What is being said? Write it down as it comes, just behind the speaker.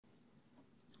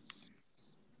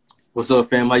What's up,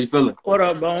 fam? How you feeling? What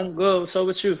up, bro? I'm good. What's up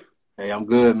with you? Hey, I'm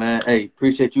good, man. Hey,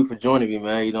 appreciate you for joining me,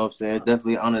 man. You know what I'm saying?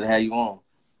 Definitely an honor to have you on.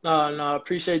 No, I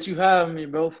appreciate you having me,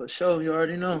 bro, for sure. You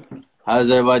already know. How's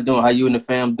everybody doing? How you and the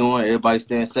fam doing? Everybody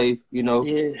staying safe, you know?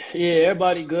 Yeah,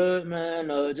 everybody good, man.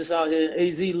 Just out here in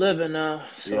AZ living now.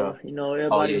 Yeah. So, Oh,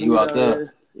 everybody yeah, you good out out there.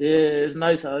 here. Yeah, it's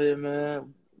nice out here,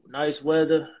 man. Nice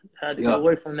weather. Had to get Yeah.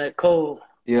 away from that cold.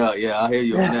 Yeah. I hear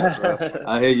you on that, bro.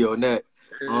 I hear you on that.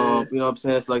 Yeah, You know what I'm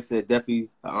saying? So like I said, definitely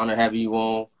an honor having you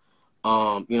on.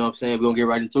 You know what I'm saying? We're gonna get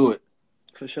right into it.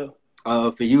 for sure.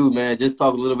 For you, man, just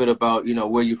talk a little bit about,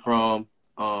 where you're from,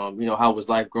 how was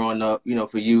life growing up,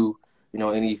 for you,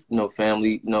 any,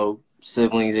 family,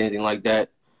 siblings, anything like that.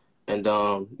 And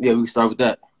yeah, we can start with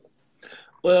that.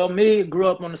 Well, me grew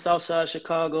up on the south side of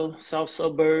Chicago, south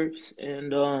suburbs,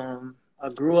 and I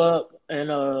grew up in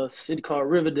a city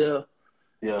called Riverdale.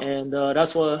 Yeah, And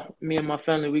that's where me and my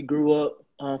family we grew up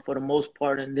for the most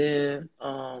part, and then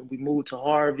we moved to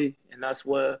Harvey, and that's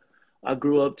where I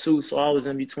grew up too. So I was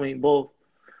in between both.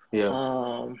 yeah,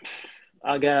 Um,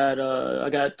 I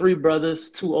got three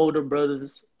brothers, two older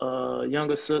brothers,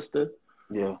 younger sister,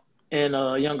 yeah, and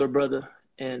a younger brother,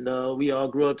 and we all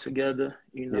grew up together.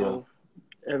 yeah,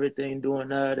 Everything doing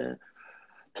that, and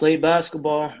played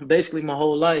basketball basically my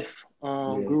whole life.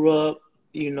 yeah, Grew up,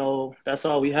 that's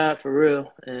all we had for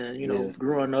real. And, yeah,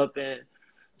 growing up in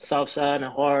Southside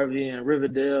and Harvey and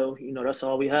Riverdale, that's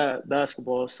all we had,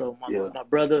 basketball. So yeah, my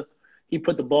brother, he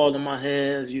put the ball in my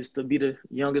hands, used to be the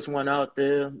youngest one out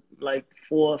there, like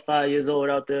 4 or 5 years old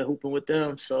out there hooping with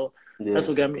them. So that's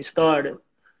yeah, what got me started.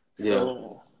 yeah.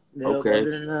 So, yeah, Okay.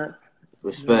 other than that, yeah,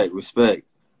 Respect, respect.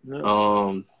 yeah.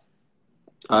 Um,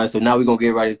 all right, so now we're gonna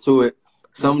get right into it.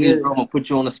 Let's Some of these, get bro, it. I'm gonna put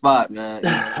you on the spot, man. Put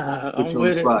I'm you on the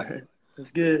with it. spot.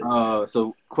 Let's get it.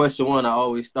 So question one I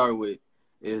always start with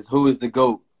is who is the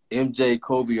GOAT? MJ,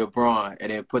 Kobe, or Braun?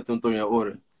 And then put them through your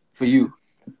order. For you.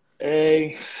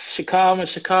 Hey, Chicago, I'm a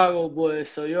Chicago boy,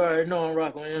 so you already know I'm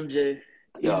rocking with MJ.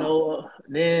 Yeah.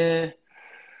 Then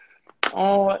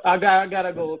I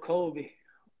gotta go with Kobe.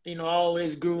 I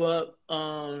always grew up,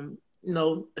 a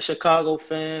Chicago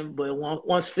fan, but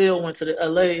once Phil went to the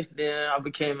LA, then I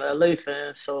became an LA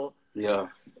fan. So Yeah.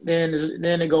 then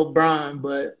it go Brian,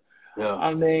 but Yeah.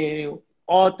 I mean,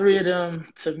 all three of them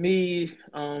to me,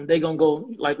 they gonna go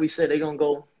like we said, they gonna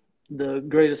go the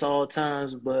greatest of all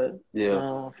times, but.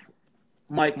 Yeah.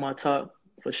 Mike my top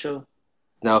for sure.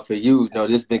 Now for you,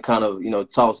 this been kind of,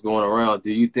 talks going around. Do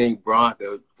you think Braun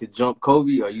could jump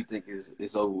Kobe or you think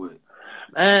it's over with?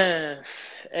 Man,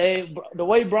 hey, the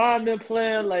way Brian been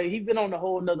playing, like he been on a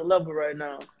whole nother level right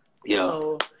now. Yeah.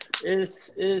 So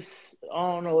it's I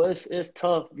don't know, it's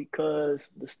tough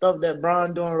because the stuff that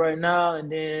Brian doing right now, and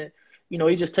then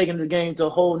he just taking the game to a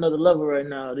whole nother level right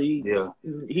now. Yeah.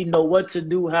 He know what to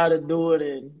do, how to do it,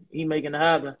 and he making it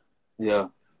happen. Yeah.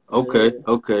 Okay. Yeah.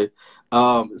 Okay.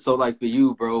 So like for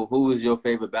you, bro, who was your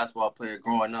favorite basketball player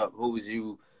growing up? Who was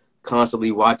you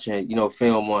constantly watching,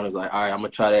 film on? It was like, all right, I'm gonna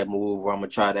try that move or I'm gonna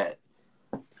try that.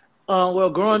 Well,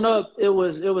 growing up, it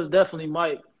was definitely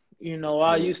Mike. I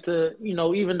Yeah. used to,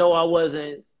 even though I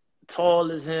wasn't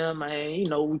tall as him,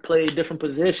 and we played different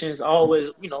positions. I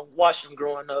always, watched him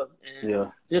growing up, and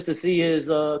Yeah. just to see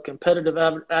his competitive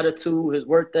attitude, his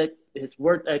work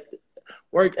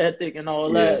ethic, and all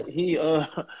Yeah. that,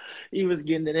 he was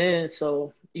getting it in.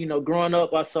 So, growing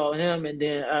up, I saw him, and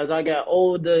then as I got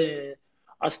older and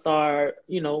I started,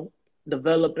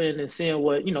 developing and seeing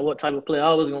what type of player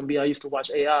I was gonna be. I used to watch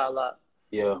AI a lot.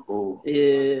 Yeah. Ooh.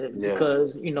 Yeah, Yeah.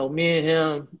 because me and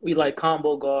him, we like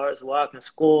combo guards where I can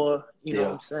score, you know what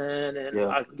Yeah. I'm saying, and Yeah.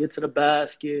 I can get to the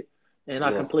basket, and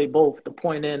I can Yeah. play both the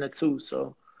point and the two.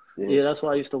 So Yeah. yeah, that's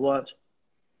what I used to watch.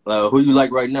 Who you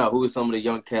like right now? Who are some of the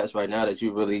young cats right now that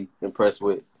you really impressed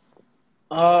with?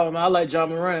 I like John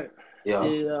Morant. Yeah.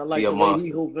 Yeah, I He like a the way he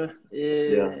monster. hooping.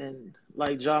 Yeah, Yeah. and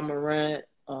like John Morant.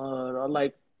 I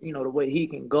like the way he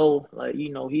can go. Like he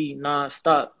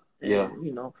nonstop, Yeah. and He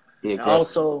and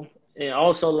aggressive. also and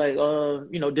also like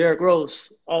Derrick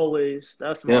Rose. Always,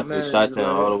 that's my Definitely man.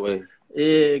 Chi-Town all Like the way.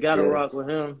 yeah, gotta Yeah. rock with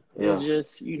him. It's Yeah.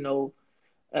 just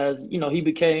as he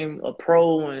became a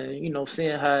pro, and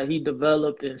seeing how he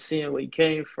developed and seeing where he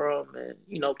came from, and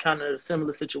kind of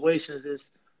similar situations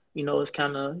is it's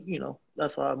kind of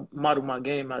that's why I model my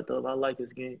game after. I like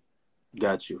his game.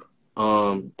 Got you.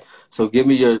 So give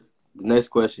me your next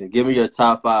question. Give me your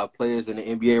top five players in the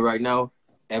NBA right now.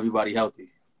 Everybody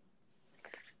healthy.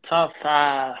 Top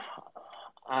five,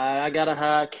 I gotta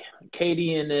have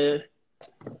KD in there,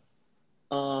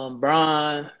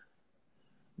 Brian,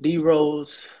 D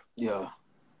Rose, Yeah.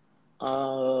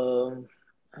 um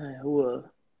who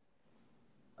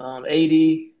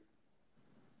AD,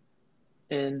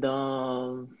 and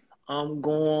I'm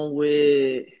going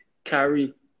with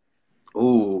Kyrie.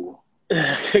 Ooh.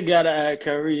 Gotta add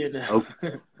Kyrie in Okay.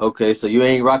 there. Okay, so you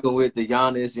ain't rocking with the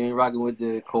Giannis, you ain't rocking with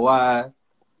the Kawhi.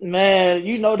 Man,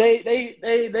 you know they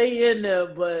in there,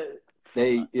 but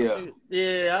Yeah.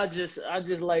 yeah, I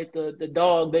just like the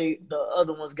dog the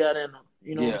other ones got in them.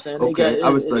 You know what I'm Yeah. saying? They got Okay. I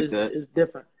respect that. it's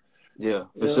different. Yeah,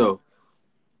 for Yeah. sure.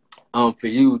 For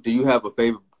you, do you have a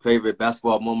favorite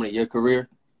basketball moment in your career?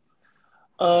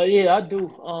 Yeah, I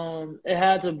do. It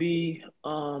had to be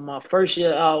my first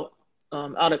year out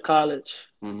of college,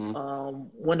 Mm-hmm.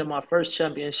 winning my first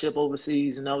championship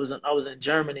overseas, and I was in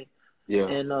Germany, Yeah.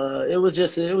 and it was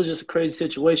just a crazy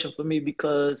situation for me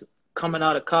because coming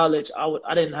out of college,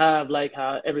 I didn't have like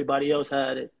how everybody else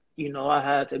had it. You know, I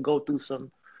had to go through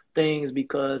some things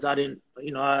because I didn't,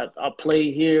 I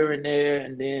played here and there,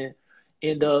 and then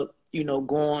end up,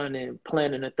 going and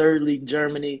playing in the third league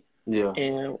Germany Yeah.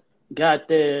 and got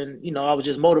there and I was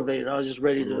just motivated. I was just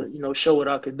ready Mm-hmm. to show what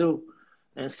I could do.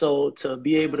 And so to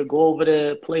be able to go over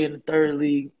there, play in the third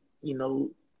league, you know,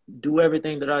 do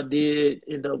everything that I did,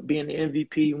 end up being the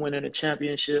MVP, winning a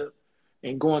championship,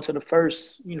 and going to the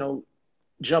first,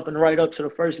 jumping right up to the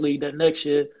first league that next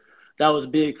year, that was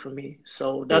big for me.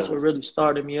 So that's Yeah. what really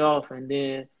started me off. And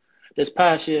then this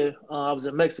past year, I was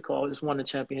in Mexico. I just won the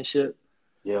championship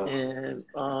Yeah. and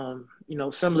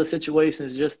similar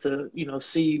situations just to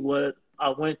see what I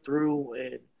went through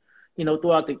and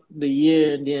throughout the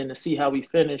year and then to see how we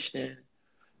finished, and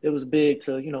it was big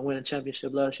to win a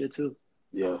championship last year too.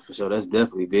 Yeah, for sure. That's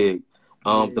definitely big.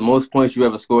 The Yeah. most points you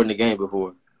ever scored in the game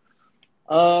before?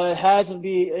 It had to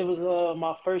be. It was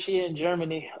my first year in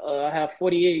Germany. I had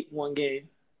 48 one game.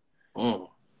 Mm.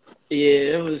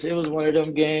 Yeah, it was one of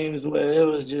them games where it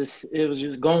was just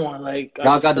going like I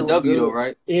Y'all just got the felt W though, good.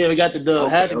 right? Yeah, we got the dub.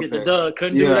 Okay, Had to get the okay. dub.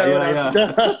 Couldn't do Yeah, that yeah, without the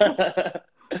yeah. dub.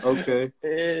 Okay.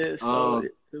 Yeah, so Um,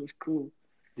 it was cool.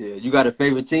 yeah, you got a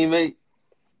favorite teammate?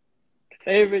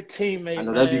 Favorite I teammate,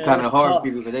 know that'd be man, kind of that's hard for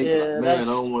people tough. because they be like, Yeah, man, I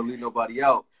don't want to leave nobody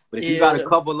out. But if you got a yeah,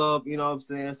 couple of, you know what I'm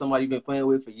saying, somebody you've been playing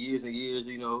with for years and years,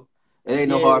 it ain't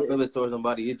no hard yeah, feelings towards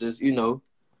somebody. It just,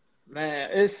 man.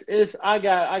 It's I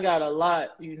got a lot,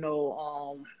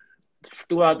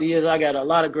 throughout the years. I got a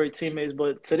lot of great teammates,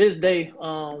 but to this day,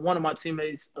 one of my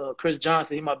teammates, Chris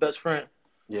Johnson, he's my best friend.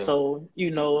 yeah, So,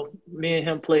 me and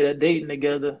him played at Dayton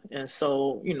together, and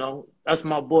so, that's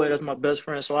my boy, that's my best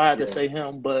friend. So I had to yeah, say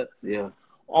him, but yeah,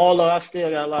 I still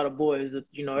got a lot of boys that,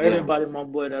 yeah, everybody my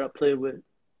boy that I played with.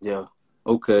 yeah.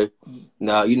 Okay.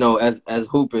 Now, as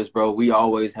hoopers, bro, we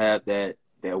always have that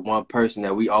one person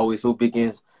that we always hoop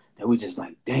against that we just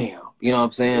like, damn, you know what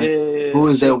I'm saying? Yeah, Who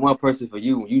for is that sure. one person for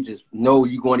you? You just know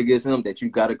you're going against him that you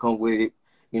got to come with it.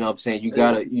 You know what I'm saying?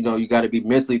 Yeah. You gotta be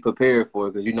mentally prepared for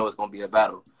it because you know it's gonna be a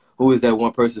battle. Who is that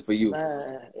one person for you?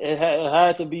 Man, it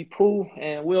had to be Pooh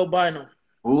and Will Bynum.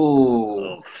 Ooh,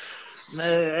 Oh,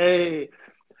 man, hey,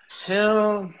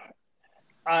 him.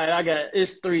 All right,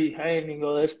 it's three. I ain't even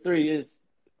go. It's three. It's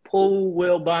Pooh,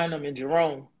 Will Bynum, and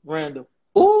Jerome Randall.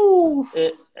 ooh, yeah,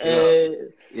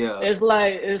 It, yeah, it's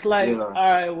like yeah, all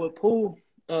right with Pooh,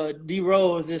 D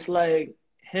Rose. It's like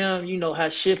him. How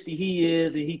shifty he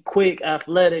is, and he quick,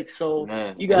 athletic. So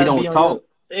man. you And he gotta be don't on your. talk.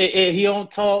 He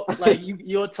don't talk like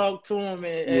you'll talk to him,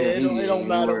 and Yeah, it don't he ain't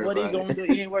matter worried what he about gonna do.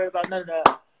 He ain't worried about none of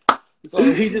that. So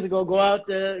he just gonna go out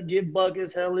there, get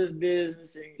buckets, handle his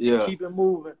business, and yeah, keep it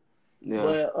moving. yeah.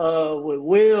 But with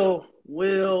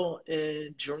Will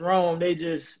and Jerome, they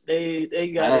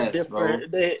got a Fast, bro.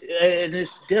 different and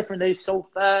it's different. They so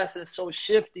fast and so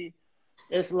shifty.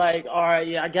 It's like, all right,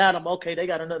 yeah, I got them. Okay, they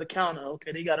got another counter.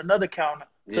 Okay, they got another counter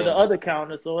to the Yeah, other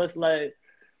counter. So it's like,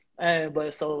 and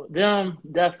but so them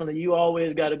definitely, you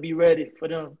always got to be ready for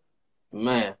them.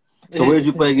 man. So where'd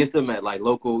you play against them at? Like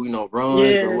local,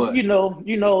 runs or Yeah, what?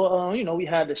 we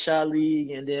had the Shy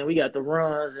League, and then we got the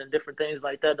runs and different things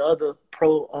like that. The other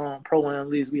pro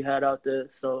leagues we had out there.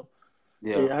 So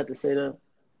Yeah. yeah, I had to say that.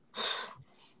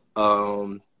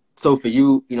 So for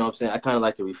you, you know what I'm saying, I kind of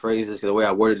like to rephrase this because the way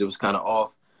I worded it was kind of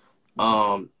off.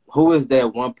 Who is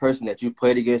that one person that you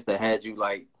played against that had you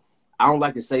like, I don't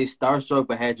like to say starstruck,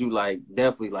 but had you like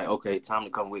definitely like, okay, time to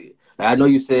come with it. Like I know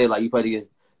you said like you played against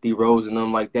D Rose and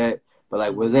them like that, but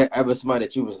like was Mhm. there ever somebody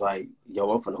that you was like, yo,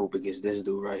 I'm finna hoop against this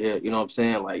dude right here? You know what I'm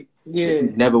saying? Like that you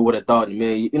Yeah, never would have thought in a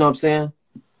million. You know what I'm saying?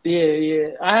 yeah.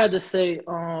 I had to say,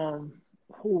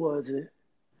 who was it?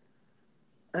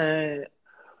 And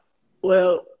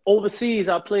well, overseas,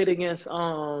 I played against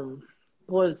what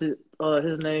was it?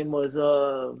 His name was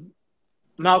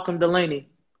Malcolm Delaney.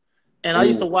 And I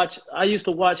used to Ooh, watch. I used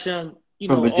to watch him.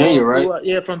 from Virginia, All right? throughout.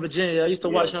 Yeah, from Virginia. I used to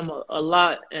Yeah, watch him a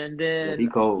lot, and yeah, then he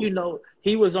cold.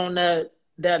 he was on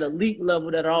that elite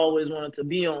level that I always wanted to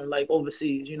be on, like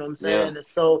overseas. You know what I'm Yeah. saying? And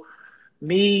so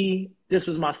this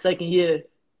was my second year,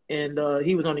 and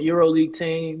he was on the EuroLeague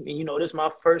team, and this my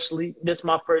first league. This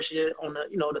my first year on the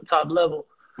the top level.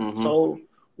 Mm-hmm. So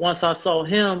once I saw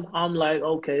him, I'm like,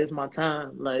 okay, it's my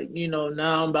time. Like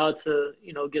now I'm about to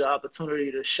get an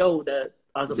opportunity to show that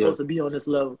I was Yeah. supposed to be on this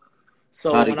level.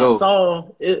 So How'd it when I go? saw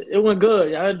it, it went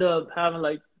good. I ended up having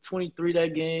like 23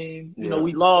 that game. Yeah.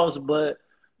 We lost, but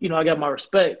I got my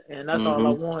respect, and that's all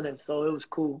I Mm-hmm. wanted. So it was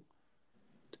cool.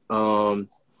 Um,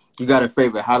 you got a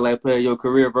favorite highlight play of your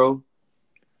career, bro?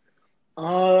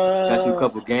 Got you a Uh,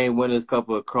 couple game winners,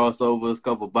 couple of crossovers,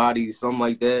 couple bodies, something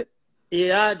like that.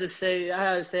 yeah, I had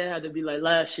to be like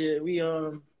last year.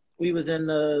 We was in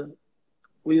the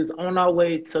we was on our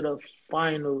way to the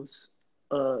finals.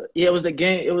 Yeah, it was the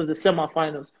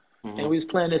semifinals, and Mm-hmm. we was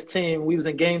playing this team. We was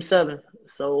in game 7.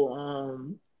 So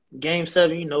game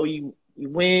 7, you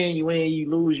win, you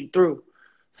lose, you through.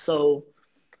 So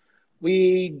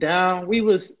we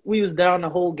was down the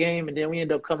whole game, and then we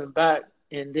ended up coming back,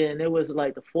 and then it was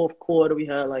like the fourth quarter. We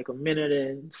had like a minute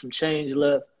and some change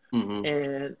left, Mm-hmm.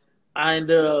 and I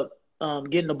ended up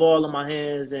getting the ball in my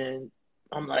hands, and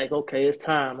I'm like, okay, it's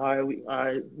time. All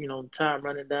right, time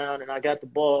running down, and I got the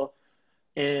ball,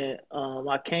 and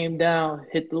I came down,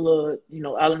 hit the little,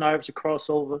 Allen Iverson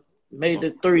crossover, made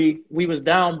the three. We was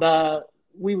down by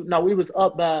we was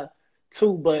up by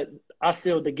 2, but I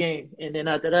sealed the game. And then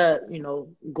after that,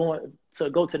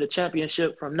 go to the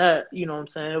championship from that, what I'm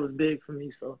saying, it was big for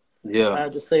me. So Yeah. I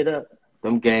had to say that.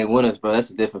 Them game winners, bro.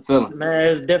 That's a different feeling. Man,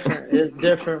 it's different. It's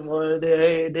different. Boy.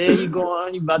 There you go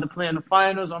on. You about to play in the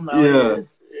finals. I'm like, oh yeah, Yeah.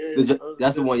 it's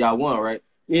That's the good. one y'all won, right?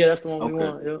 Yeah, that's the one we Okay.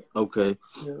 won. Yep. Okay.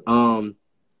 Yep.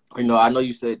 I know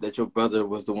you said that your brother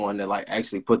was the one that like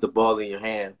actually put the ball in your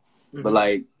hand, but Mm-hmm.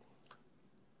 like,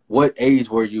 what age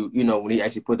were you? When he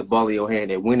actually put the ball in your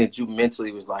hand, and when did you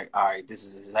mentally was like, all right, this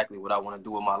is exactly what I want to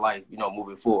do with my life,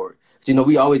 moving forward.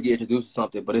 We always get introduced to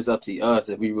something, but it's up to us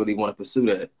if we really want to pursue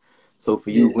that. So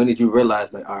for you, Yeah. when did you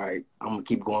realize like, all right, I'm gonna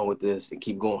keep going with this and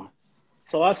keep going?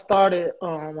 So I started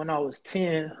when I was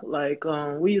 10. Like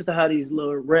we used to have these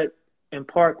little rec and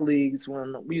park leagues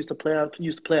when we used to play. I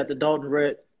used to play at the Dalton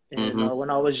Rec, and Mm-hmm. when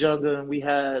I was younger, we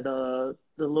had the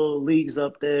little leagues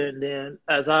up there. And then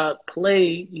as I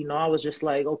played, I was just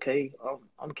like, okay,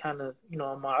 I'm kind of,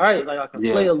 I'm all right. Like I can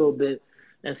play Yeah. a little bit.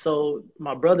 And so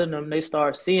my brother and them, they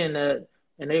started seeing that,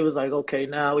 and they was like, okay,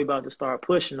 now we about to start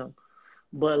pushing them.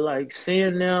 But like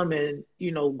seeing them and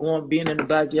being in the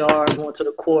backyard, going to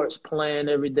the courts, playing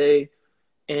every day,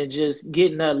 and just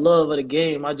getting that love of the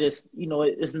game, I just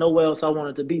it's nowhere else I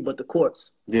wanted to be but the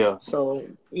courts. Yeah. So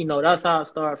that's how I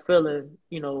started feeling,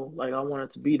 like I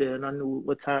wanted to be there, and I knew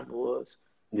what time it was.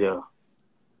 Yeah.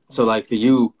 So like for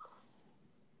you,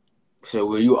 so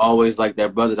were you always like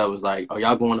that brother that was like, "Oh,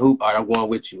 y'all going to hoop? All right, I'm going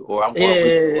with you," or "I'm going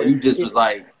with you," or Yeah, you just yeah. was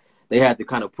like, they had to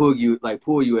kind of pull you at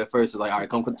first, like, "All right,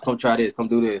 come try this, come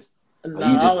do this," or No,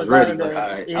 you I just was was out ready, of like, "All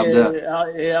there. right, I'm done."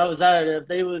 Yeah, I was out of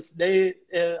there. If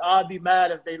I'd be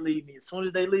mad if they leave me. As soon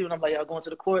as they leave, and I'm like, y'all going to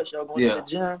the courts, y'all going to the Yeah,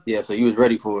 gym, yeah. So you was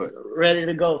ready for it. ready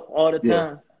to go all the Yeah.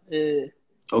 time. Yeah.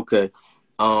 Okay.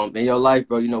 In your life,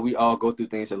 bro, we all go through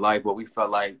things in life where we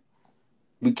felt like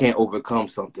we can't overcome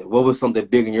something. What was something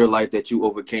big in your life that you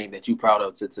overcame that you proud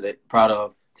of today? Proud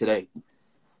of today?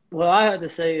 Well, I had to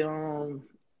say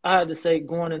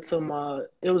going into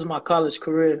it was my college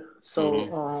career. Mm-hmm.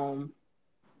 So,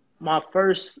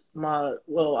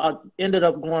 I ended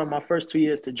up going my first 2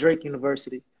 years to Drake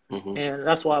University, Mm-hmm. and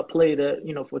that's why I played at,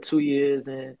 for 2 years.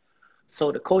 And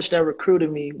so the coach that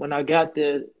recruited me when I got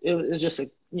there, it's just I'm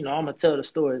gonna tell the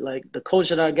story. Like the coach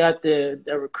that I got there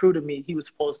that recruited me, he was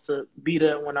supposed to be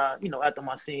there when after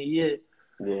my senior year.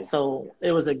 Yeah. So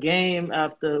it was a game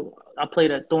after I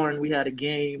played at Thorne. We had a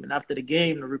game, and after the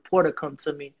game, the reporter come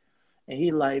to me, and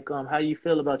he like, how you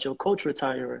feel about your coach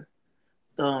retiring?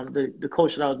 The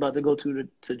coach that I was about to go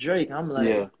to Drake. I'm like,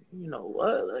 Yeah.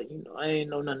 what? Like, I ain't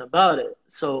know nothing about it.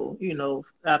 So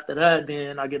after that,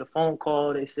 then I get a phone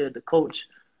call. They said the coach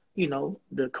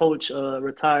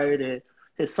retired, and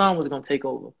his son was gonna take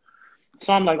over.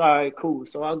 So I'm like, all right, cool.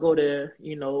 So I go there,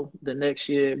 the next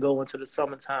year, go into the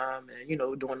summertime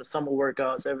and, doing the summer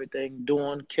workouts, everything,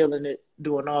 killing it,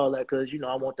 doing all that because,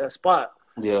 I want that spot.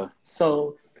 Yeah.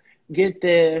 So get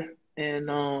there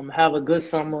and have a good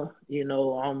summer.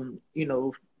 I'm,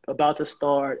 about to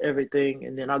start everything.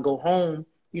 And then I go home,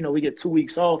 we get 2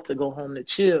 weeks off to go home to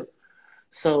chill.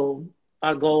 So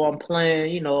I'm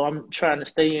playing, I'm trying to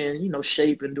stay in,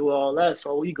 shape and do all that.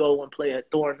 So we go and play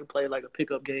at Thornton, play like a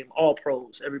pickup game, all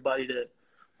pros, everybody there.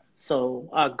 So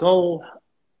I go,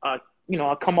 I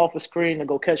come off a screen to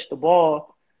go catch the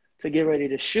ball to get ready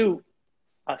to shoot,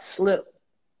 I slipped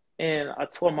and I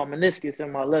tore my meniscus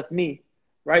in my left knee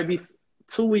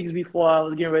 2 weeks before I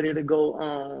was getting ready to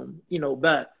go,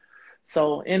 back.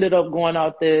 So ended up going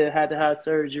out there, had to have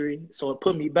surgery. So it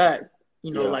put me back,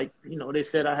 they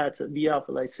said I had to be out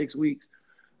for like 6 weeks.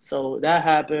 So that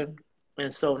happened.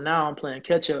 And so now I'm playing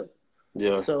catch up.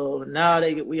 Yeah. So now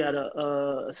we had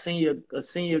a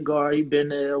senior guard. He been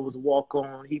there, was a walk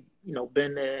on. He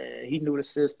been there. He knew the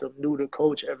system, knew the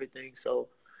coach, everything. So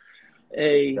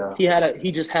he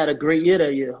just had a great year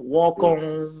that year. Walk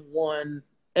on, won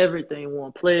everything,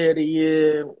 won player of the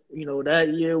year.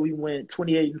 That year we went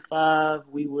 28-5.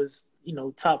 We was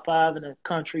top 5 in the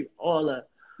country, all that.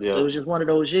 Yeah. So it was just one of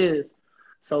those years.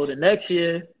 So the next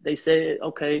year, they said,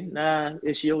 okay, nah,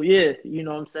 it's your year. You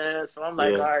know what I'm saying? So I'm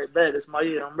like, all right, bet, it's my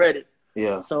year. I'm ready.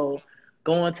 Yeah. So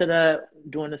going to that,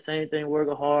 doing the same thing,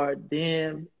 working hard.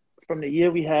 Then from the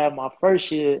year we had my first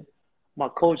year, my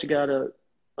coach got an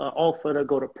offer to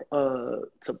go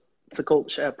to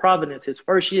coach at Providence. His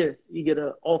first year, you get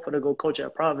an offer to go coach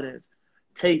at Providence.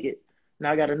 Take it.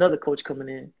 Now I got another coach coming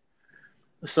in.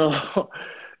 So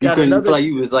you couldn't feel like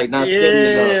you was like not steady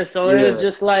enough. Yeah, so it's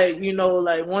just like,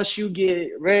 like once you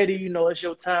get ready, it's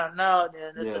your time now,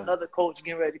 then it's another coach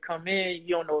getting ready to come in. You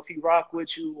don't know if he rock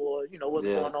with you or, what's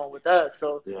going on with that.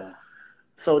 So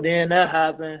so then that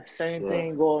happened. Same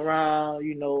thing go around,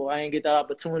 I didn't get the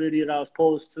opportunity that I was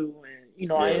supposed to.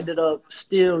 And, I ended up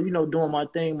still, doing my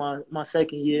thing my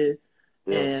second year.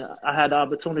 And I had the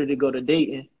opportunity to go to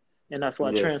Dayton. And that's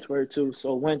what I transferred to.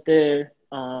 So went there.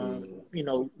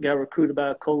 Got recruited by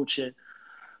a coach and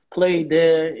played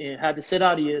there and had to sit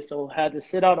out a year. So had to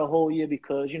sit out a whole year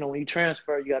because, when you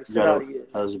transfer, you got to sit out a year.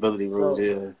 Eligibility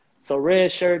rules, So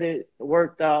red-shirted,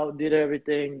 worked out, did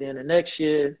everything. Then the next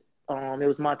year, it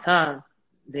was my time.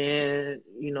 Then,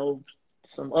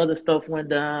 some other stuff went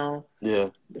down. Yeah.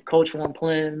 The coach wasn't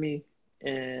playing me.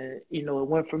 And, it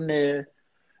went from there.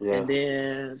 Yeah. And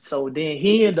then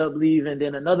he ended up leaving.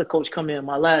 Then another coach come in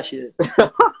my last year.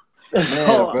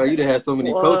 Man, bro, you done had so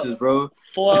many coaches, bro.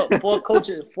 Four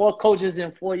coaches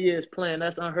in 4 years playing.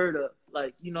 That's unheard of.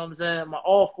 Like, you know what I'm saying?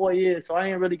 All 4 years. So I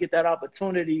didn't really get that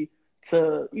opportunity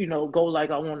to, go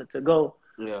like I wanted to go.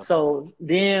 Yeah. So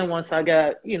then once I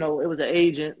got, it was an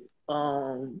agent,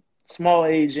 small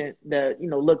agent that,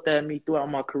 looked at me throughout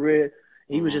my career.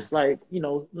 He was just like,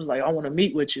 was like, I want to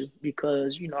meet with you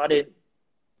because,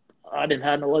 I didn't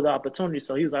have no other opportunity.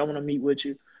 So he was like, I want to meet with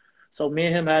you. So me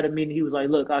and him had a meeting. He was like,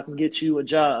 look, I can get you a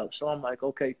job. So I'm like,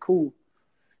 okay, cool.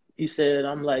 He said,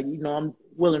 I'm like, I'm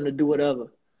willing to do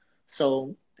whatever.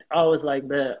 So I was like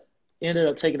that. Ended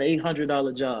up taking an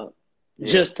 $800 job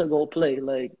just to go play.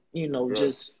 Like,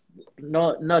 just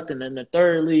nothing in the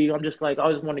third league. I'm just like, I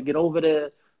just want to get over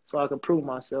there so I can prove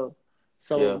myself.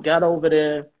 So got over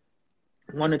there,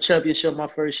 won the championship my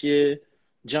first year,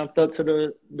 jumped up to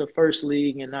the first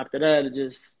league. And after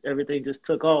that, everything just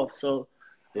took off. So,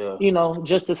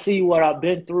 just to see what I've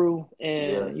been through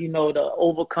and, to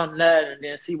overcome that and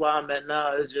then see where I'm at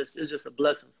now, it's just a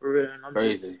blessing for real. And I'm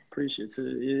just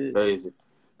appreciative. Yeah. Crazy.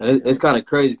 And it's kind of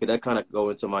crazy because that kind of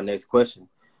go into my next question.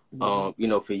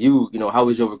 Mm-hmm. For you, how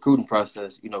was your recruiting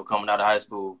process, coming out of high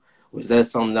school? Was that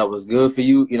something that was good for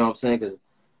you? You know what I'm saying? Because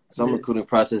some recruiting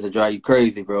process will drive you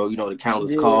crazy, bro. The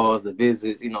countless calls, the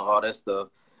visits, all that stuff.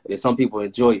 And some people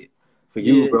enjoy it. For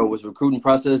you, bro, was recruiting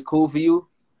process cool for you?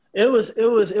 It was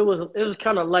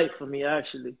kind of light for me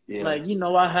actually. Yeah. Like,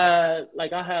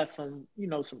 I had some,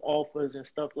 some offers and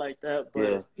stuff like that,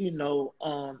 but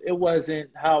it wasn't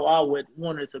how I would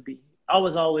want it to be. I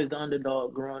was always the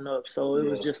underdog growing up. So it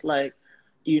was just like,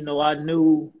 I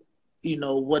knew,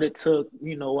 what it took,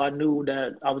 I knew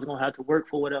that I was going to have to work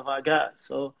for whatever I got.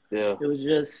 So it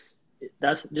was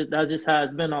that's just how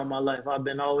it's been all my life. I've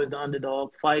been always the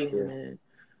underdog fighting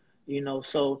and,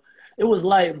 so it was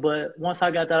light, but once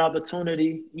I got that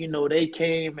opportunity, they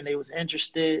came and they was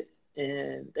interested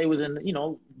and they was in,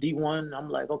 D1. I'm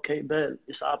like, okay, bet,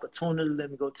 it's an opportunity.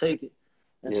 Let me go take it.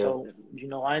 And so,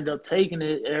 I ended up taking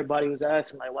it. Everybody was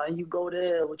asking, like, why you go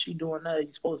there? What you doing there?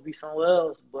 You supposed to be somewhere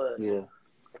else. But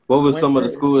what was some of the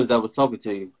schools that was talking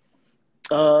to you?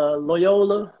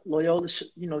 Loyola,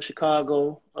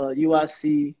 Chicago,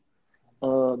 UIC,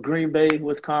 Green Bay,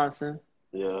 Wisconsin.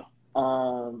 Yeah.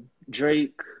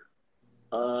 Drake.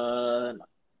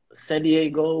 San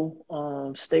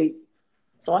Diego State.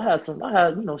 So I had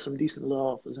some decent little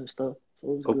offers and stuff.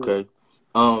 So it was good.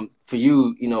 For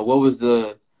you, what was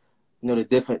the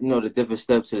different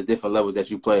steps to the different levels that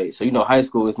you played? So high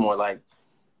school is more like,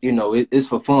 it's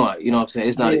for fun. You know what I'm saying?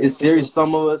 It's not it's serious to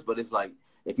some of us, but it's like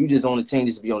if you just on the team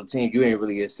just to be on the team, you ain't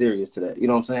really get serious to that. You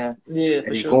know what I'm saying? Yeah, and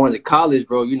for sure. Going to college,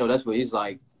 bro, that's where it's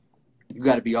like you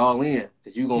got to be all in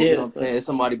because you gonna, you know Yeah, what I'm saying. There's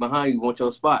somebody behind you want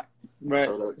your spot. right,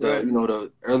 So the right. you know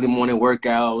the early morning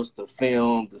workouts, the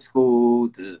film, the school,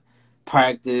 the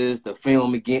practice, the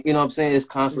film again. You know what I'm saying? It's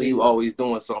constantly you Yeah, always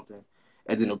doing something,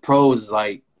 and then the pros is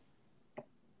like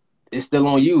it's still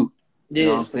on you. You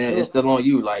know what yeah, I'm for saying? It's sure. still on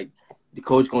you. Like the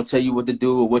coach gonna tell you what to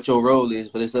do or what your role is,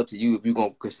 but it's up to you if you're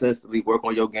gonna consistently work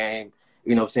on your game.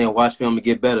 You know what I'm saying? Watch film and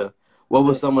get better. What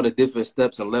were Yeah. some of the different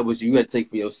steps and levels you had to take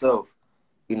for yourself?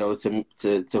 You know,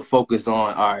 to focus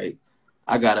on. All right,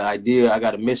 I got an idea. I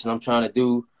got a mission I'm trying to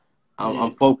do. I'm Yeah,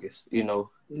 focused. You know.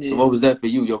 So yeah. what was that for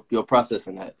you? Your process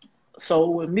in that? So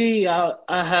with me, I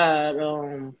had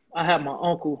my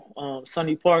uncle,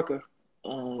 Sonny Parker,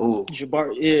 Oh,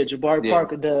 Jabari yeah,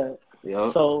 Parker dad. yeah.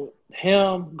 So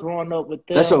him growing up with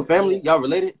That's your them, family. and Y'all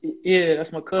related? yeah,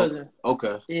 that's my Okay. cousin.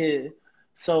 Okay. Yeah.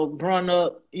 So growing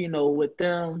up, with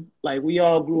them, like we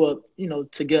all grew up,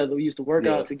 together. We used to work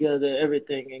Yeah. out together,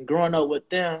 everything. And growing up with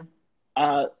them,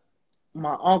 I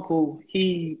my uncle,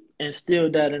 he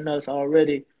instilled that in us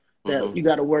already that Mhm. you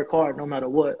got to work hard no matter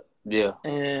what. Yeah.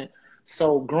 And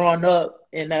so growing up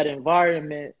in that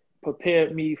environment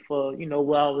prepared me for,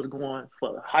 where I was going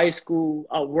for high school.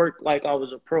 I worked like I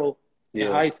was a pro in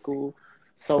Yeah. high school.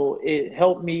 So it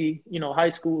helped me, high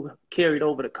school carried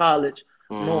over to college,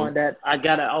 Mhm. knowing that I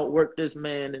gotta outwork this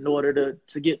man in order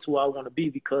to get to where I want to be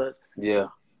because Yeah.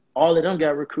 all of them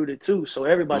got recruited too, so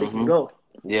everybody can Mhm. go.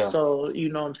 Yeah. So you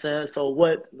know what I'm saying. So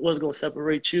what was gonna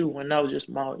separate you when that was just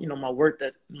my work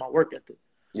ethic.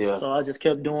 Yeah. So I just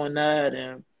kept doing that,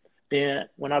 and then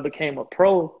when I became a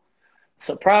pro,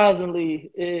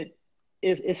 surprisingly,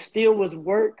 it still was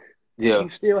work. Yeah. You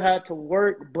still had to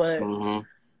work, but Mhm.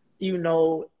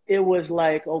 it was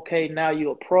like, okay, now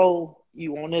you're a pro,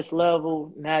 you on this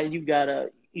level, now you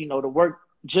gotta, the work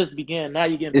just began. Now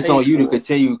you're getting It's on paid you to for it.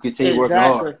 continue working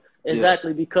Exactly, hard. Yeah.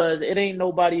 exactly, because it ain't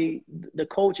nobody, the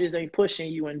coaches ain't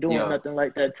pushing you and doing Yeah. nothing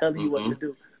like that, telling you what to Mhm.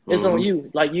 do. It's on Mhm.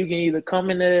 you. Like you can either come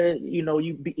in there,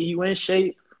 you in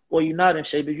shape or you're not in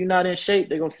shape. If you're not in shape,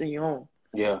 they're gonna send you home.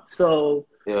 Yeah. So,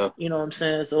 Yeah. you know what I'm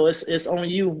saying? So it's on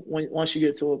you once you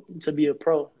get to be a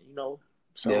pro.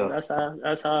 So Yeah. that's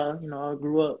how I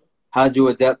grew up. How'd you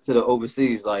adapt to the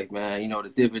overseas life, man? You know, the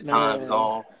different time Man,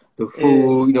 zone, the yeah,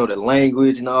 food, you know, the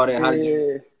language and all that.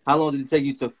 yeah. How long did it take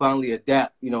you to finally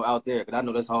adapt, out there? Because I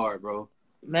know that's hard, bro.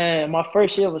 Man, my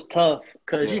first year was tough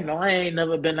because Yeah. I ain't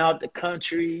never been out the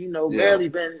country, Yeah. barely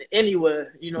been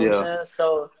anywhere, you know what I'm Yeah. saying?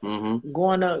 So Mhm.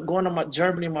 going to my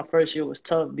Germany my first year was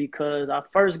tough because I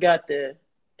first got there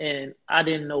and I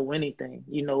didn't know anything.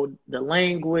 The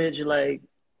language, like,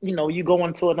 you go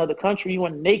into another country, you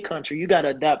in their country, you gotta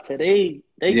adapt to they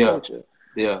Yeah. culture.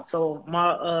 Yeah. So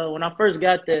when I first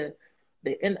got there,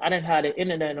 I didn't have the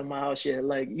internet in my house yet.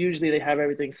 Like usually they have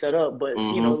everything set up, but it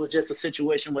Mhm. was just a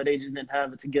situation where they just didn't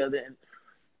have it together. And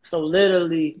so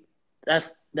literally,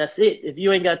 that's it. If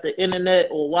you ain't got the internet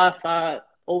or Wi-Fi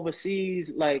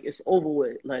overseas, like it's over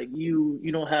with. Like you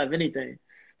don't have anything.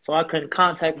 So I couldn't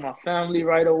contact my family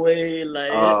right away.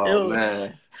 Like it Oh was,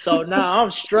 man. so now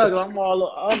I'm struggling.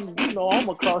 I'm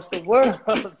across the world.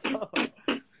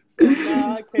 So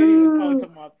now I can't even talk to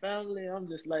my family. I'm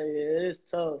just like, yeah, it's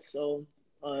tough. So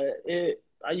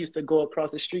I used to go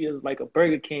across the street. It was like a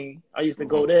Burger King. I used to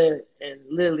go Mhm. there, and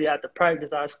literally after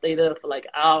practice, I stay there for like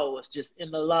hours, just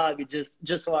in the lobby, just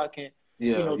so I can,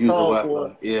 Yeah. Use the talk or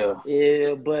Wi-Fi. Yeah.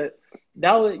 yeah. But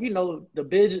that was,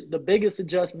 the biggest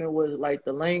adjustment was like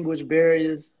the language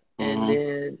barriers, and Mhm.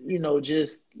 then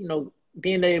just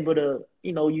being able to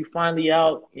you finally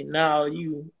out, and now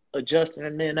you adjusting,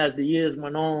 and then as the years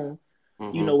went on,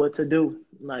 you Mhm. know what to do.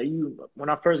 Like when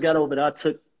I first got over there, I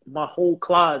took my whole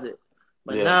closet,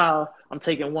 but Yeah. now I'm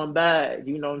taking one bag.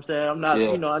 You know what I'm saying? I'm not,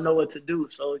 Yeah. I know what to do.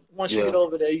 So once you Yeah. get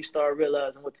over there, you start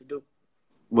realizing what to do.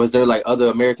 Was there like other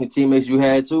American teammates you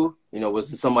had too? Was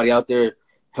there somebody out there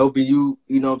helping you,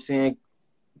 what I'm saying,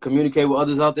 communicate with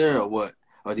others out there or what?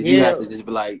 Or did you have Yeah, to just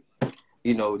be like,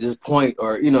 just point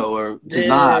or, or just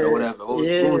nod or yeah, whatever?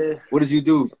 yeah. What did you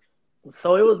do?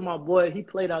 So it was my boy. He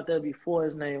played out there before.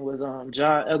 His name was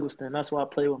John Eggleston. That's why I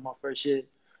played with my first year.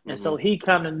 And so Hmm. he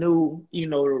kind of knew,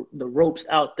 the ropes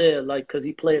out there, like, cause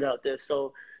he played out there.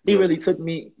 So he Yeah. really took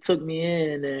me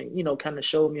in and kind of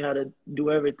showed me how to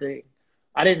do everything.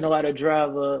 I didn't know how to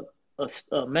drive a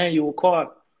manual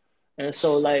car, and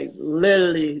so like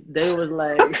literally they was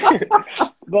like,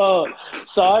 bro.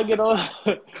 So I get over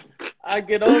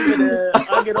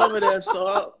there.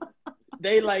 So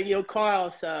they like your car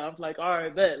outside. I'm like, all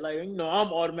right, bet. Like, I'm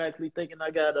automatically thinking I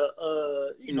got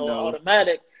You know,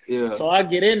 automatic. yeah. So I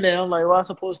get in there. I'm like, what am I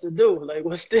supposed to do? Like,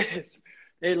 what's this?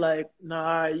 They like, nah,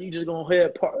 all right, you just gonna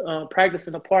head practice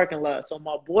in the parking lot. So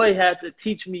my boy had to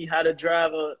teach me how to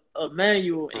drive a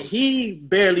manual, and he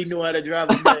barely knew how to drive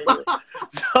a manual.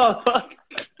 So,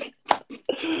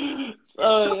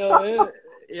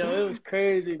 it was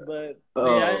crazy, but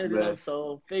man, I ended up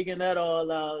figuring that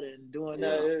all out and doing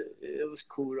that. It was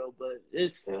cool though, but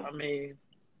I mean,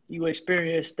 you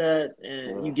experience that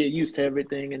and you get used to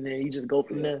everything, and then you just go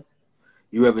from there.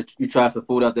 You try some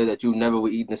food out there that you never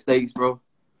would eat in the States, bro?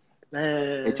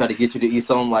 Man, they try to get you to eat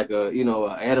something like an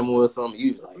animal or something.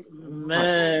 You was like,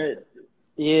 man,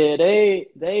 yeah,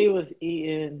 they was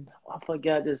eating. I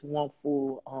forgot this one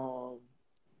food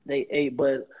they ate,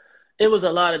 but it was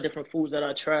a lot of different foods that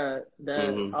I tried that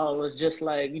I was just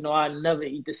like, I never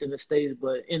eat this in the States,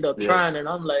 but end up trying it.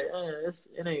 I'm like,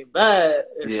 it ain't bad.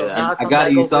 And so now I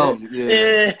gotta eat something.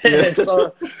 Yeah.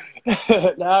 So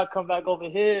now I come back over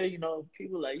here,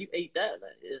 people like, you ate that?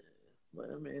 Like, yeah. But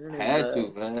I mean, it ain't had bad.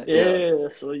 to, man. Yeah.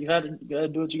 So you gotta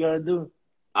do what you gotta do.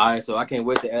 All right, so I can't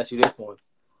wait to ask you this one.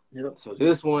 Yep. So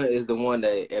this one is the one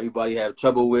that everybody have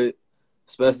trouble with,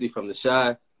 especially from the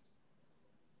Chi.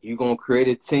 You gonna create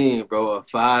a team, bro, of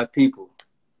 5 people,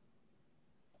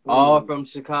 all from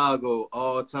Chicago,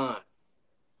 all time.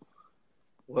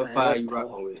 What 5 you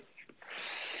rocking with?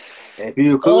 And if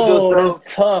you include yourself,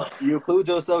 that's tough.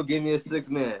 Give me a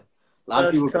 6-man. A lot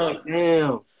of people be like,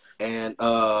 damn. And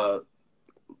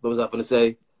what was I gonna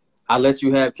say? I let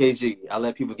you have KG. I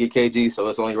let people get KG, so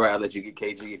it's only right I let you get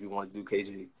KG if you want to do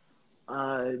KG.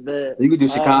 I bet. You could do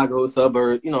Chicago,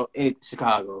 suburb, any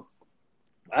Chicago.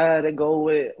 I had to go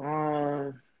with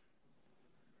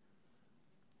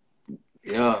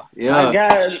Yeah. I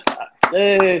got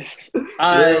this.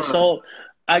 All right, so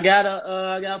I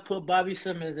gotta put Bobby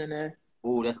Simmons in there.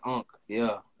 Ooh, that's Unc.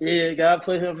 Yeah. Yeah, gotta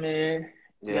put him in.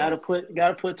 Yeah. Gotta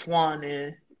put Twan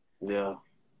in. Yeah.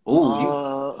 Ooh,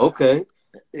 okay.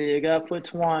 Yeah, gotta put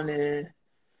Twan in.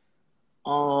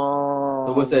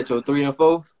 So what's that, your 3 and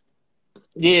 4?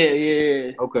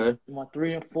 Yeah. Okay. My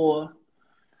 3 and 4.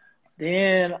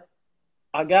 Then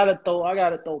I gotta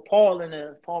throw Paul in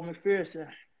there, Paul McPherson.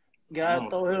 Gotta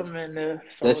throw him in there.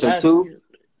 So that's your 2?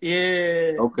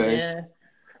 Yeah. Okay.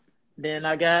 Then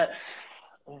I got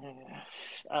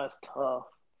that's tough.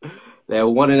 That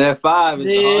 1 and that 5 is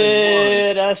the hardest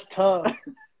one. That's tough.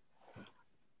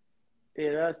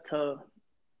 Yeah, that's tough.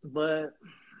 But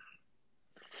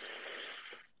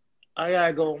I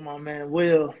gotta go with my man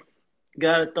Will.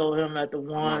 Gotta throw him at the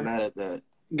 1. I'm not mad at that.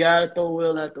 Gotta throw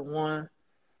Will at the 1.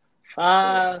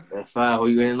 5. That 5, who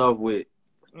you ending off with?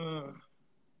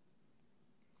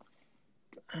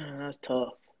 That's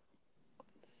tough.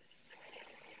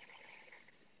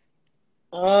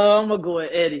 I'm gonna go with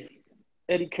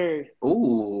Eddie Curry.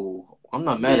 Ooh, I'm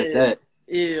not mad at that.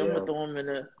 Yeah, I'm gonna throw him in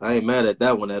there. I ain't mad at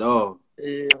that one at all.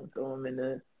 Yeah, I'm gonna throw him in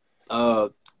there. All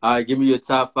right, give me your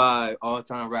top 5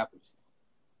 all-time rappers.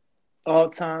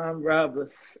 All-time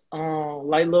rappers,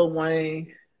 like Lil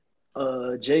Wayne,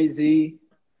 Jay-Z,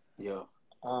 yeah,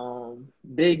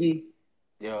 Biggie,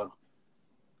 yeah,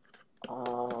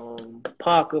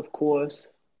 Pac, of course,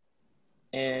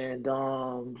 and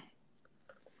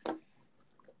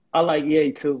I like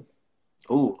Ye too.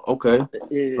 Ooh, okay,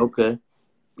 yeah. Okay.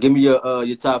 Give me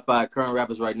your top 5 current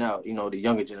rappers right now. The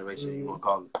younger generation. You want to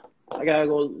call it? I gotta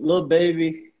go Lil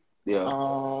Baby. Yeah.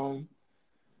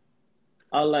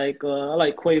 I like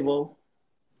Quavo.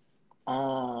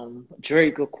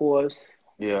 Drake, of course.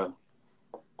 Yeah.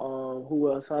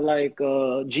 Who else? I like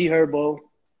G Herbo.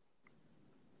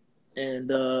 And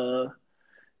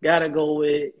gotta go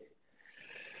with.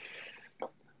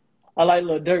 I like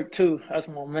Lil Durk too. That's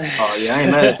my man. Oh yeah, I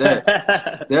ain't mad at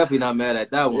that. Definitely not mad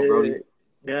at that one, Brody.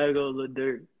 Gotta go Lil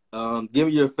Durk. Give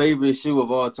me your favorite shoe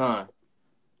of all time.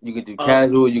 You can do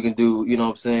casual, you can do,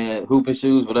 hooping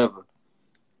shoes, whatever.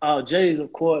 Oh, J's,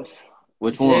 of course.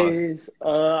 Which one? J's.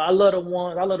 I love the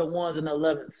ones in the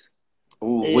 11s.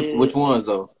 Ooh, which ones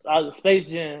though? Space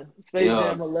Jam.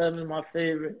 Jam 11 is my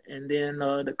favorite, and then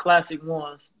the classic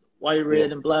ones, white,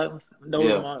 red, and black.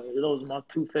 Those are my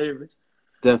 2 favorites.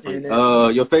 Definitely.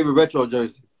 Then, your favorite retro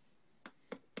jersey?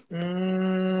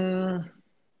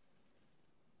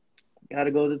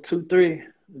 Gotta go to 2-3.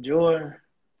 Jordan.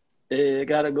 Yeah,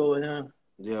 gotta go with him.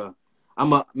 Yeah.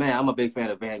 I'm a big fan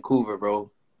of Vancouver,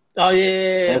 bro. Oh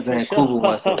yeah. That Vancouver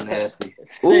one's so nasty.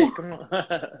 Sick. Come on.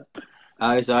 All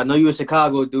right, so I know you're a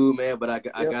Chicago dude, man, but I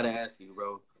gotta ask you,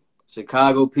 bro.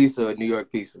 Chicago pizza or New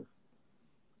York pizza?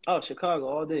 Oh, Chicago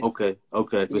all day. Okay,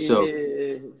 for sure.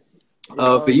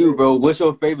 For you, bro, what's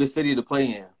your favorite city to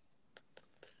play in?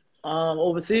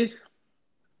 Overseas?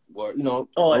 Or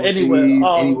overseas,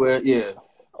 anywhere, yeah.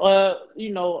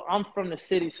 You know, I'm from the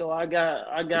city, so The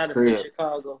gotta say crib.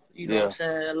 Chicago. You know what I'm Yeah.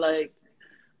 saying? Like,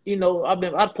 you know,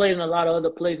 I played in a lot of other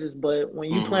places, but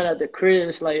when you Hmm. playing at the crib,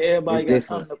 it's like It's everybody got different.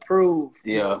 something to prove.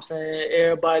 You know what I'm Yeah. saying?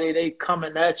 Everybody they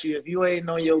coming at you. If you ain't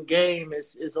on your game,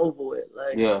 it's over with.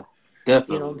 Like, Yeah. you know what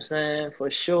Definitely. I'm saying?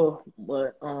 For sure.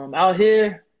 But out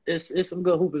here, it's some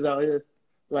good hoopers out here.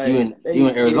 Like You they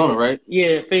in Arizona, yeah, right?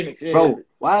 yeah, Phoenix, yeah. Bro,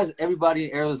 why is everybody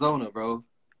in Arizona, bro?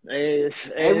 Every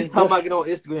It's time just I get on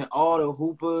Instagram, all the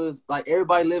hoopers, like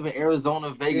everybody live in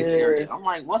Arizona, Vegas area. yeah. I'm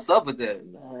like, what's up with that?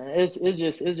 Man, it's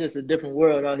just a different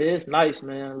world out here. It's nice,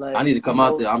 man. I Like, need to you come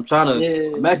out know, there.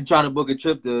 yeah, I'm actually trying to book a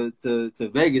trip to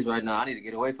Vegas right now. I need to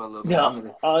get away for a little minute.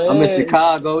 yeah, oh I'm in yeah,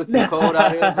 Chicago. It's too cold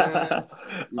out here, man.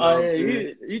 You know oh what I'm yeah.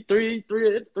 saying?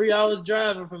 You 3 hours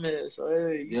driving from here. So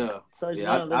hey, Yeah, touch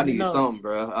yeah. down, let I me need know. something,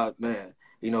 bro. Man,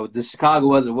 you know the Chicago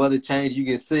weather change. You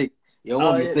get sick. You don't Oh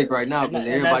want to be yeah, sick right now and because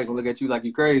and everybody that's gonna look at you like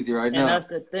you crazy right and now. that's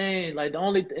the thing. Like the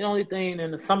only thing in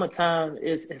the summertime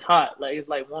is it's hot. Like it's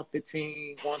like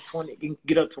 115, 120. You can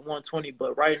get up to 120,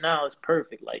 but right now it's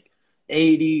perfect. Like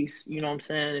 80s. You know what I'm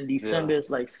saying? In Yeah, December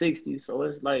it's like 60, so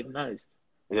it's like nice.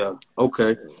 yeah.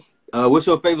 Okay. What's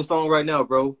your favorite song right now,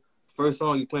 bro? First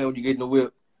song you playing when you get in the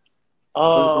whip. First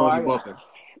Oh, song you bumping.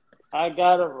 I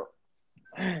gotta.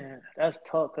 Man, that's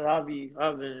tough because I've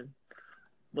been,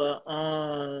 but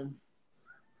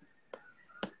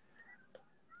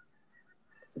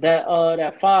that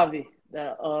Favi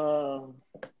that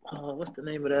what's the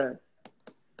name of that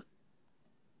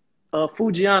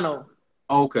Fujiano.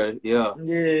 Okay. Yeah.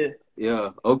 Yeah, Yeah.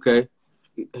 Okay.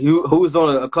 Who's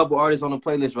on a couple artists on the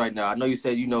playlist right now? I know you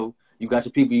said you got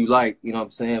your people you like. You know what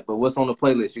I'm saying. But what's on the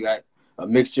playlist? You got a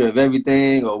mixture of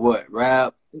everything or what?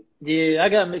 Rap. yeah, I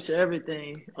got a mix of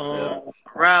everything. Yeah.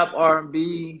 Rap,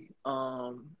 R&B,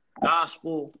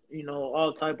 gospel, you know,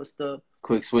 all type of stuff.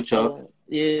 Quick switch up. So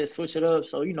yeah, switch it up.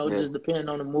 So you know, Yeah. just depending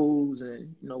on the moves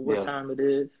and you know what Yeah. time it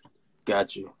is.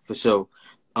 Got you for sure.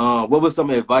 What was some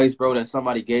advice, bro, that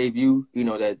somebody gave you? You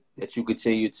know that you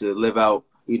continue to live out.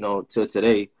 You know, to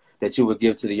today that you would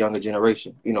give to the younger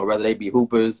generation. You know, whether they be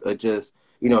hoopers or just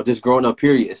just growing up.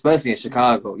 Period. Especially in Mm-hmm.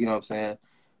 Chicago. You know what I'm saying?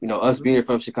 You know, us Mm-hmm. being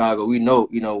from Chicago, we know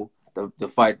the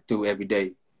fight through every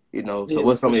day. You know, so Yeah,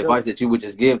 what's for some sure. advice that you would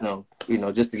just give them? You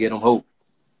know, just to get them hope.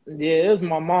 Yeah, it was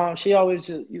my mom. She always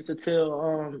used to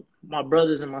tell my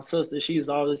brothers and my sister. She used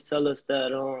to always tell us that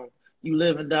you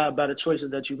live and die by the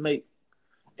choices that you make,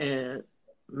 and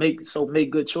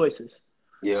make good choices.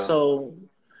 Yeah. So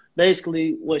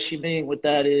basically, what she mean with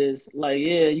that is like,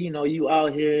 yeah, you know, you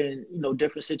out here in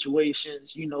different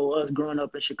situations. You know, us growing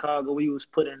up in Chicago, we was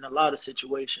put in a lot of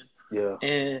situations. Yeah.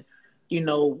 And, you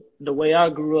know, the way I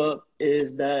grew up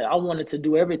is that I wanted to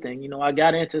do everything. You know, I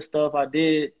got into stuff, I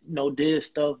did, did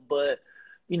stuff, but,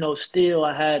 still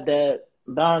I had that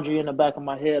boundary in the back of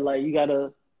my head. Like, you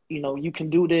gotta, you can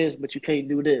do this, but you can't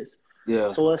do this.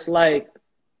 Yeah. So it's like,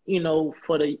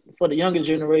 for the younger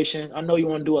generation, I know you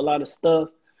want to do a lot of stuff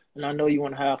and I know you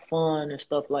want to have fun and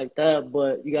stuff like that,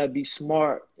 but you gotta be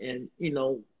smart and,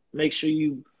 make sure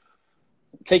you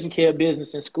taking care of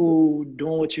business in school,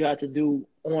 doing what you have to do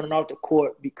on and off the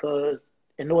court because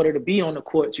in order to be on the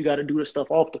court, you got to do the stuff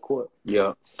off the court.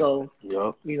 Yeah. So,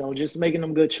 Yeah. just making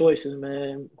them good choices,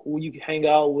 man. Who you hang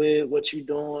out with, what you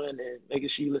doing, and making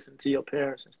sure you listen to your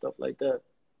parents and stuff like that.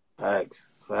 Facts.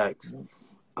 Facts.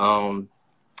 Um.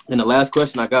 And the last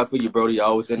question I got for you, Brody, I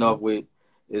always end Mm-hmm. off with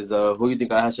is who you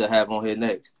think I should have on here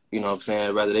next? You know what I'm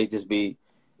saying? Rather they just be,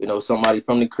 somebody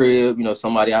from the crib,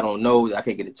 somebody I don't know that I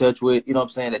can get in touch with, you know what I'm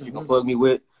saying, that you can Mm-hmm. plug me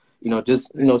with.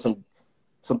 Just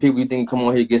some people you think come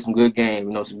on here get some good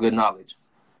game, some good knowledge.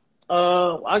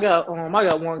 I got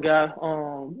one guy.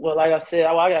 Well, like I said,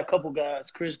 I got a couple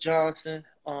guys. Chris Johnson,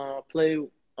 play.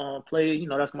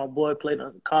 That's my boy. Played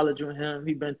in college with him.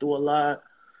 He been through a lot.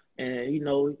 And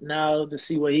now to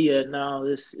see where he at now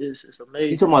is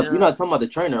amazing. You're Him. not talking about the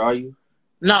trainer, are you?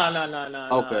 No.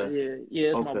 Okay. Yeah,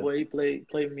 it's my Okay. boy. He played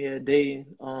with me at Dayton.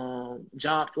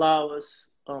 John Flowers.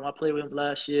 I played with him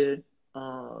last year.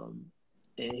 And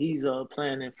he's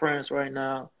playing in France right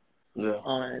now. Yeah.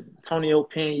 Antonio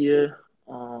Pena.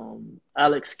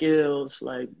 Alex Skills.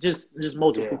 Like just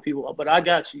multiple Yeah. people. But I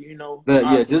got you. But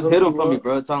I yeah, can just hook hit them you for me, up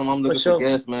bro. Tell them I'm for looking for sure.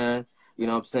 guests, man. You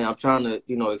know what I'm saying? I'm trying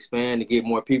to, expand to get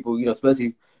more people,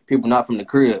 especially people not from the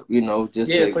crib,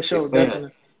 just Yeah, to for sure, expand.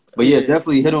 definitely. But yeah, Yeah.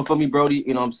 definitely hit them for me, Brody.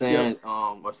 You know what I'm Yep. saying?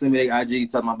 Or send me their IG,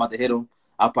 tell them I'm about to hit them.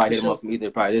 I'll probably For hit them up sure. from either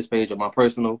probably this page or my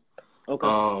personal. Okay.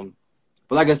 Um,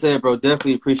 but like I said, bro,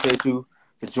 definitely appreciate you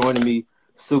for joining me.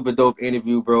 Super dope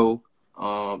interview, bro. You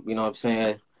know what I'm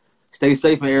saying? Stay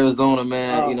safe in Arizona,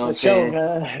 man. You know what For I'm sure,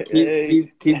 saying? man. Keep Hey.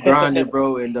 keep keep grinding,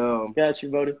 bro. And Got you,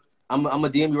 buddy. I'm gonna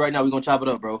DM you right now. We're gonna chop it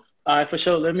up, bro. All right, for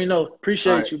sure. Let me know. All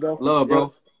Appreciate right. you, bro. Love, Yep.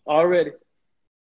 bro. Already.